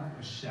have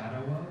a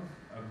shadow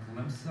of, a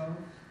glimpse of,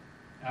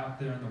 out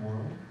there in the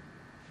world,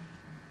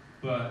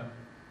 but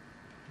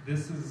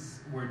this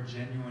is where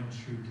genuine,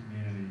 true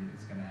community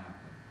is going to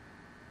happen,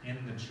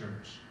 in the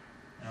church.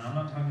 And I'm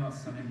not talking about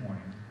Sunday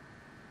morning.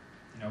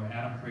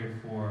 Adam prayed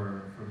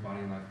for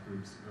body life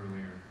groups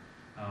earlier.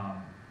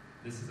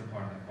 This is a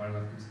part of that. Body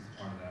life groups is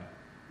a part of that.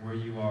 Where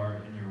you are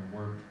in your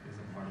work is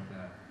a part of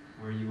that.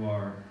 Where you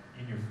are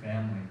in your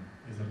family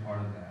is a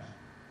part of that.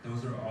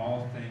 Those are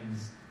all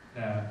things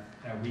that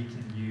we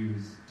can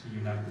use to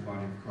unite the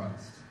body of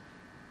Christ.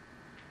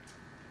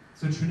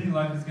 So Trinity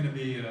Life is going to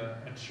be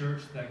a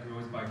church that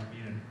grows by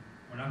community.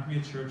 We're not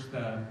going to be a church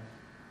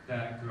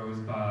that grows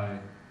by,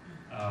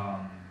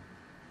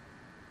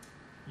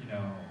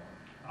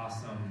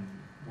 awesome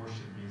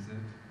worship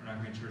music. We're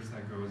not going to be a church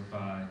that grows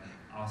by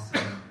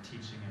awesome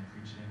teaching and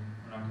preaching.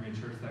 We're not going to be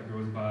a church that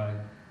grows by,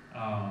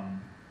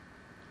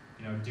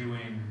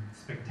 doing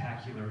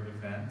spectacular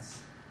events.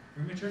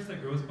 We're going to be a church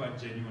that grows by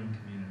genuine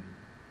community.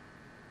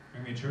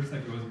 We're going to be a church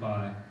that grows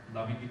by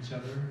loving each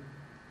other,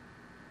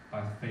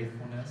 by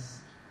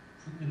faithfulness.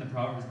 In the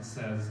Proverbs it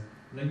says,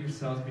 let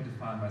yourselves be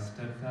defined by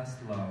steadfast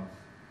love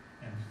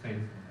and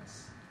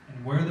faithfulness.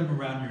 And wear them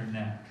around your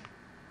neck.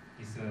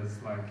 He says,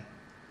 like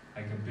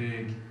a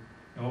big,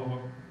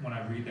 when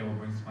I read that, what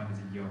brings to mind is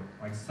a yoke.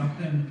 Like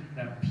something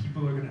that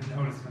people are going to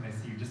notice when they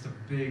see you. Just a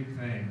big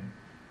thing.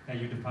 That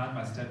you're defined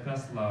by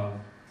steadfast love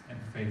and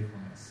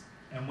faithfulness.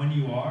 And when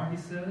you are, he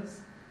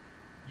says,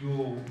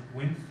 you'll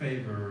win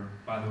favor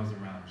by those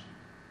around you.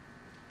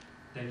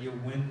 That you'll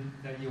win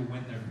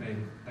their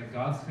favor. That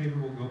God's favor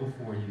will go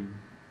before you,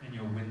 and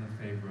you'll win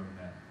the favor of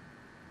men.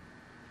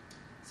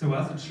 So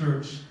as a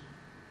church,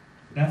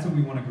 that's what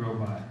we want to grow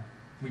by.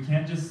 We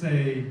can't just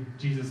say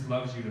Jesus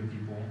loves you to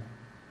people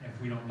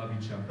if we don't love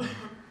each other.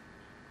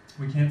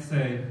 We can't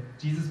say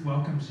Jesus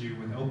welcomes you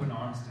with open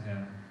arms to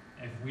him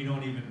if we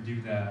don't even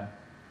do that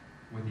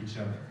with each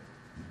other.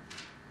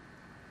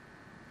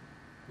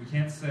 We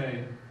can't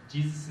say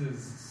Jesus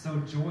is so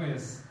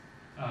joyous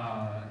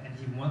and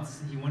he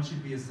wants you to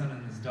be his son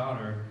and his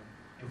daughter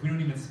if we don't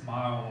even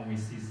smile when we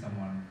see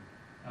someone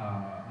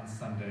on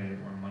Sunday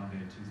or Monday,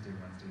 Tuesday,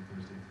 Wednesday,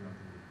 Thursday throughout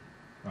the week,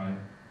 right?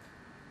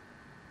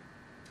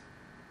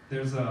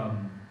 There's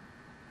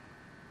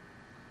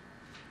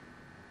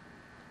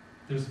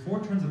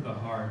 4 turns of the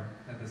heart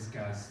that this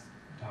guy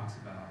talks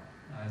about.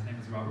 His name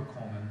is Robert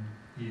Coleman.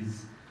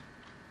 He's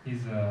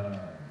an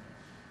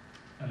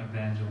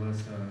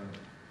evangelist,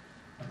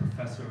 a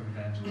professor of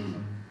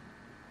evangelism.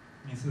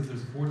 He says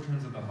there's 4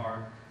 turns of the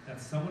heart.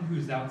 That's someone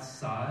who's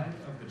outside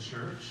of the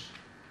church,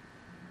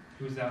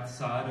 who's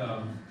outside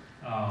of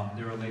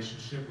their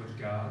relationship with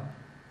God,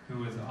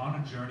 who is on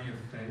a journey of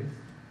faith,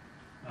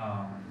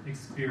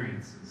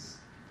 experiences.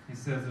 He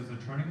says there's a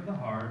turning of the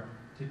heart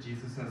to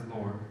Jesus as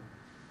Lord.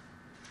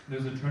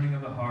 There's a turning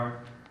of the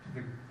heart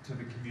to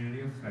the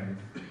community of faith.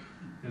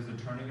 There's a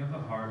turning of the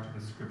heart to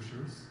the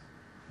scriptures.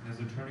 And there's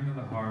a turning of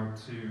the heart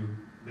to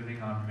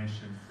living on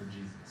mission for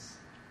Jesus.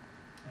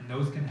 And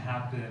those can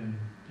happen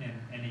in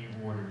any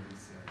order, he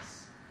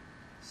says.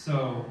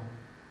 So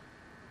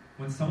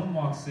when someone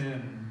walks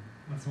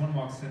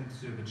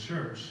into the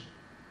church,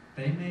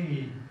 they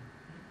may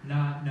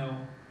not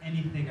know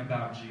anything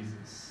about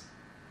Jesus.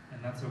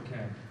 And that's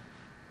okay.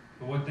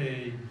 But what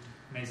they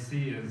may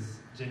see is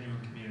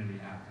genuine community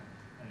happen.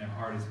 And their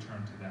heart is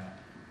turned to that.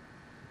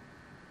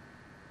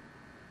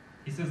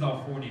 He says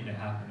all 4 need to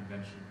happen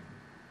eventually,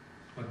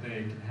 but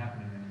they can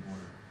happen in any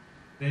order.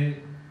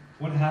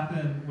 What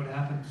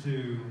happened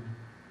to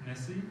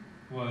Nissy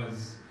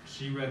was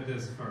she read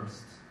this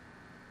first,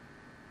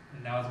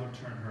 and that was what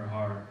turned her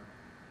heart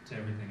to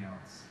everything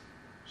else.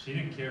 She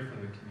didn't care for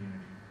the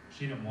community.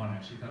 She didn't want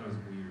it. She thought it was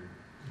weird.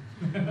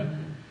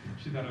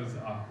 She thought it was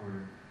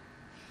awkward.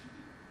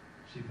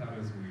 She thought it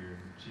was weird.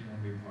 She didn't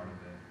want to be a part of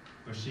it.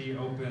 But she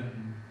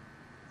opened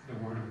the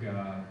Word of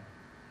God,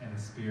 and the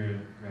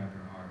Spirit grabbed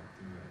her heart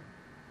through it.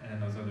 And then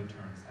those other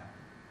turns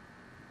happened.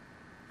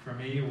 For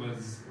me, it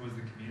was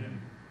the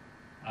community.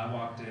 I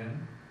walked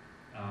in,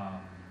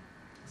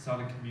 saw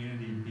the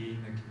community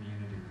being the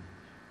community,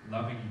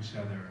 loving each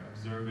other,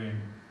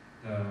 observing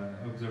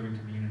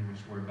communion,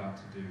 which we're about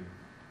to do.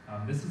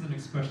 This is an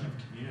expression of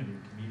community.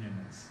 Communion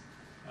is,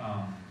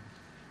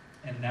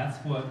 and that's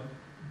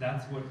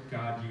what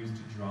God used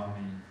to draw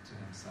me to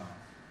Himself.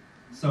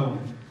 So,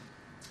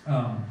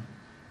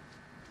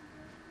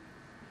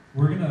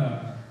 we're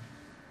gonna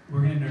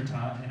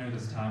enter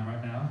this time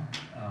right now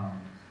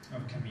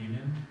of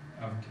communion,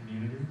 of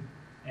community,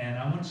 and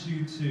I want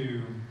you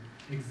to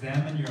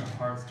examine your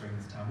hearts during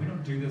this time. We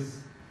don't do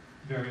this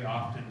very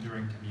often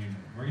during communion.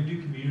 We're gonna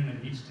do communion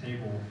at each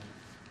table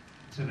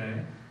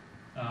today.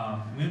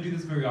 We don't do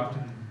this very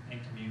often in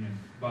communion,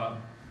 but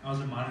I was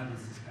reminded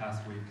of this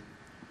past week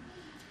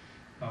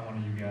by one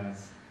of you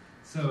guys.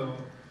 So,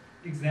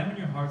 examine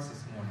your hearts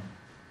this morning.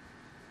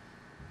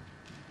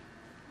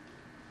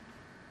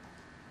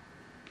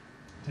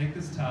 Take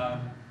this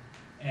time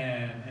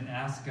and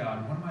ask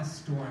God, what am I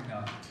storing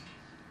up?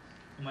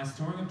 Am I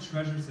storing up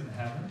treasures in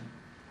heaven?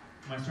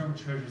 Am I storing up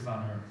treasures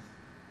on earth?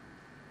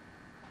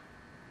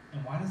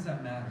 And why does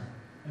that matter?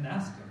 And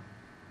ask Him.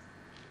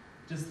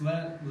 Just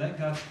let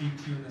God speak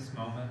to you in this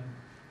moment.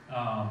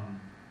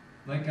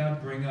 Let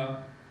God bring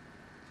up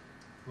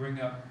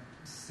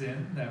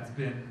sin that's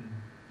been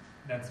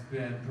that's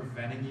been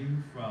preventing you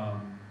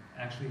from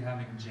actually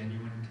having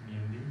genuine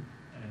community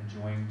and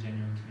enjoying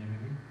genuine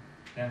community.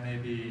 That may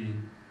be,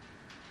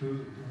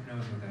 who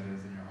knows what that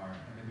is in your heart?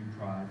 That may be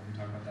pride. We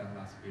talked about that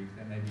last week.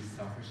 That may be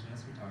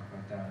selfishness. We talked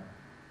about that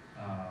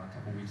a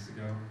couple weeks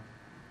ago.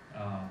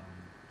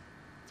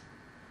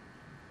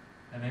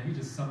 And maybe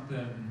just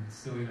something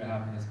silly that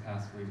happened this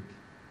past week.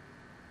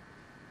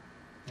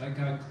 Let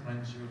God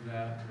cleanse you of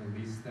that,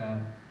 release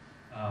that,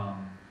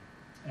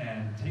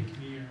 and take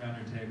communion around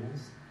your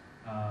tables.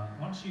 Why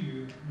don't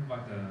you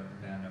invite the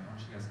band up? Why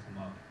don't you guys come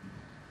up?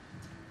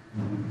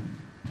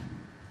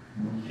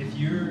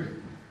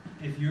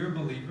 If you're a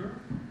believer,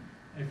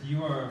 if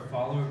you are a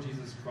follower of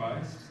Jesus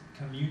Christ,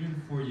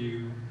 communion for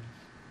you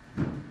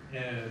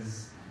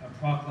is a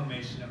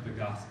proclamation of the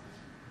gospel.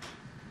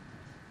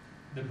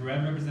 The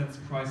bread represents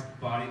Christ's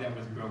body that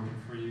was broken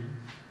for you.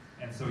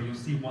 And so you'll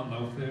see one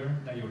loaf there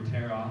that you'll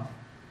tear off.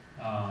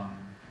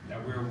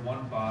 That we're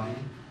one body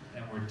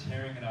and we're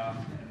tearing it off.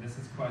 And this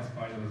is Christ's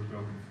body that was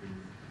broken for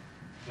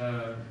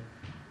you.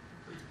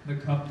 The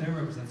cup there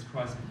represents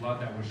Christ's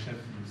blood that was shed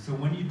for you. So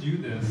when you do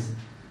this,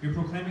 you're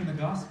proclaiming the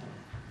gospel.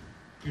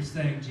 You're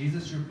saying,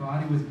 Jesus, your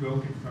body was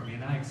broken for me,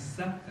 and I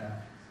accept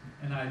that.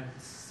 And I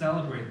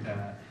celebrate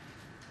that.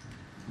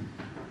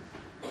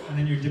 And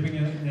then you're dipping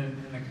it in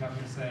the cup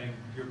and saying,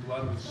 your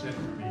blood was shed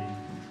for me,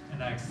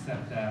 and I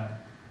accept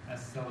that. I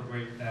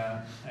celebrate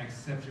that. I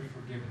accept your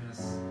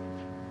forgiveness.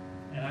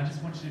 And I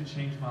just want you to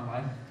change my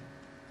life.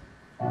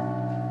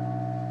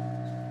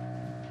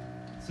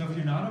 So if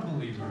you're not a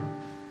believer,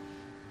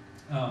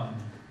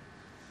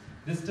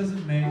 this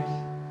doesn't make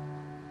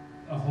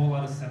a whole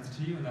lot of sense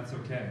to you, and that's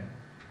okay.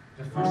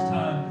 The first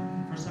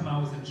time I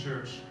was in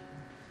church,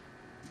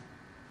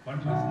 went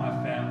with my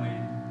family,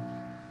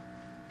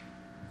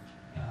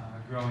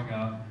 growing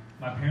up.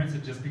 My parents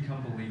had just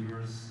become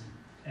believers,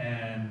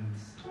 and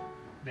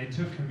they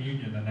took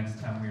communion the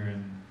next time we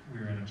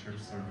were in a church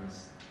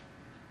service.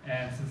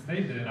 And since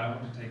they did, I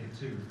wanted to take it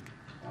too.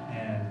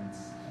 And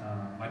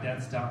my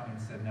dad stopped me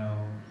and said,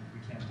 "No, we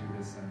can't do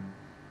this." And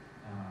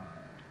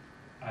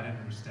I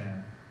didn't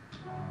understand.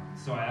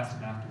 So I asked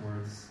him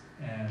afterwards,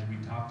 and we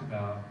talked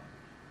about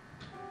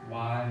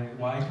why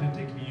he couldn't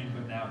take communion,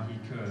 but now he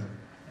could.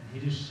 And he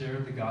just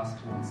shared the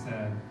gospel and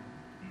said,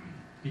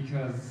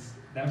 because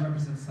that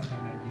represents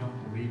something that you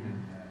don't believe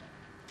in yet.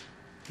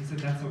 He said,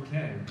 that's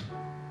okay.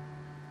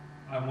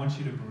 I want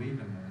you to believe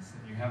in this,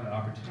 and you have the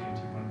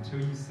opportunity to. But until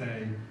you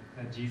say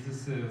that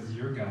Jesus is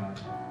your God,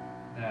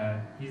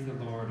 that He's the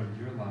Lord of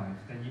your life,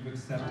 that you've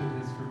accepted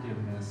His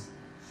forgiveness,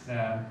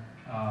 that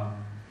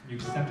you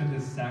accepted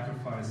His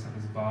sacrifice of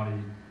His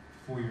body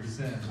for your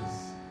sins,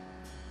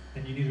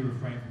 then you need to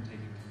refrain from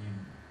taking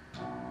communion.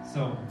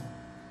 So,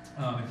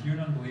 if you're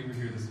an unbeliever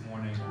here this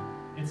morning,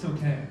 it's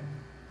okay.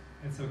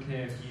 It's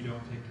okay if you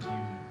don't take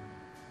communion,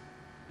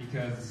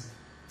 because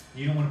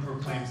you don't want to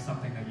proclaim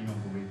something that you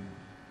don't believe in.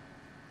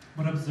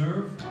 But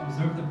observe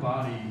the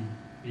body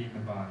being the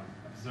body.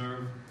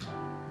 Observe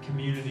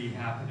community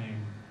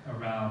happening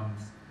around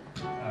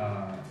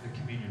the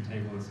communion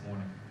table this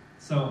morning.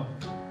 So,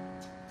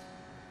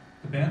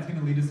 the band's going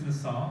to lead us in a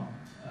song.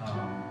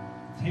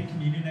 Take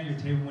communion at your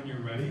table when you're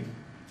ready,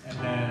 and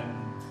then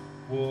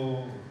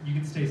you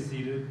can stay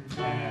seated,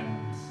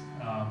 and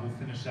we'll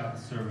finish out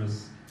the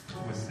service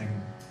with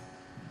singing.